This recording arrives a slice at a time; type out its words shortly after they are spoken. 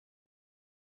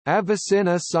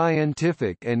Avicenna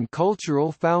Scientific and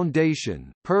Cultural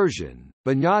Foundation Persian,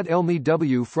 Bunyad Elmi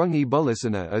W. Frungi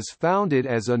Bulisana is founded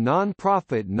as a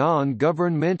non-profit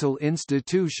non-governmental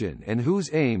institution and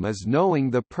whose aim is knowing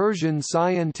the Persian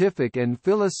scientific and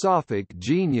philosophic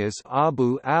genius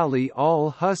Abu Ali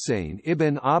al-Husayn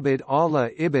ibn Abd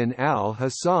Allah ibn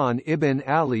al-Hasan ibn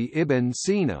Ali ibn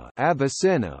Sina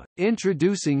Avicenna,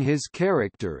 introducing his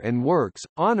character and works,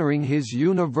 honoring his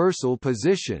universal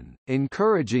position,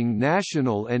 encouraging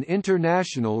national and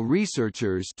international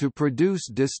researchers to produce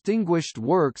distinguished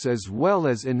works as well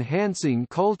as enhancing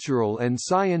cultural and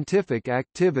scientific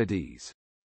activities.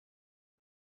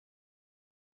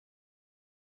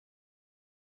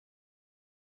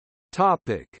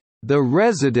 The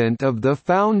resident of the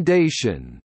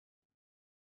Foundation.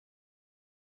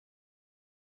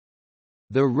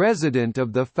 The resident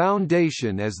of the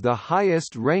Foundation as the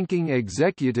highest-ranking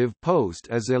executive post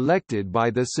is elected by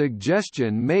the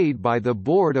suggestion made by the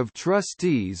Board of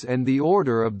Trustees and the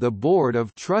order of the Board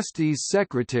of Trustees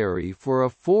Secretary for a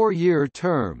 4-year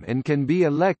term and can be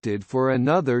elected for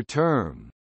another term.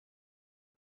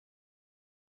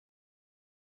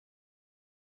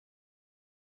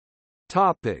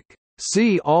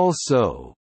 See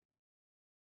also: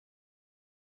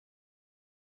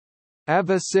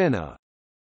 Avicenna,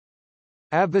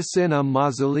 Avicenna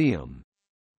Mausoleum,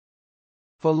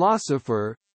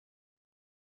 philosopher,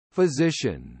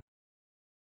 physician.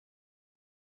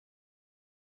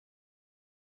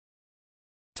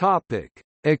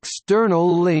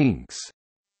 External links: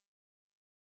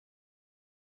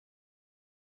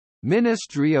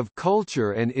 Ministry of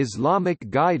Culture and Islamic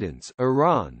Guidance,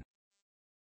 Iran;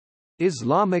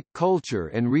 Islamic Culture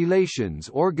and Relations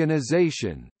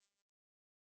Organization;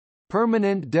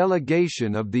 Permanent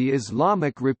Delegation of the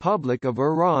Islamic Republic of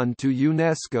Iran to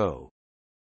UNESCO.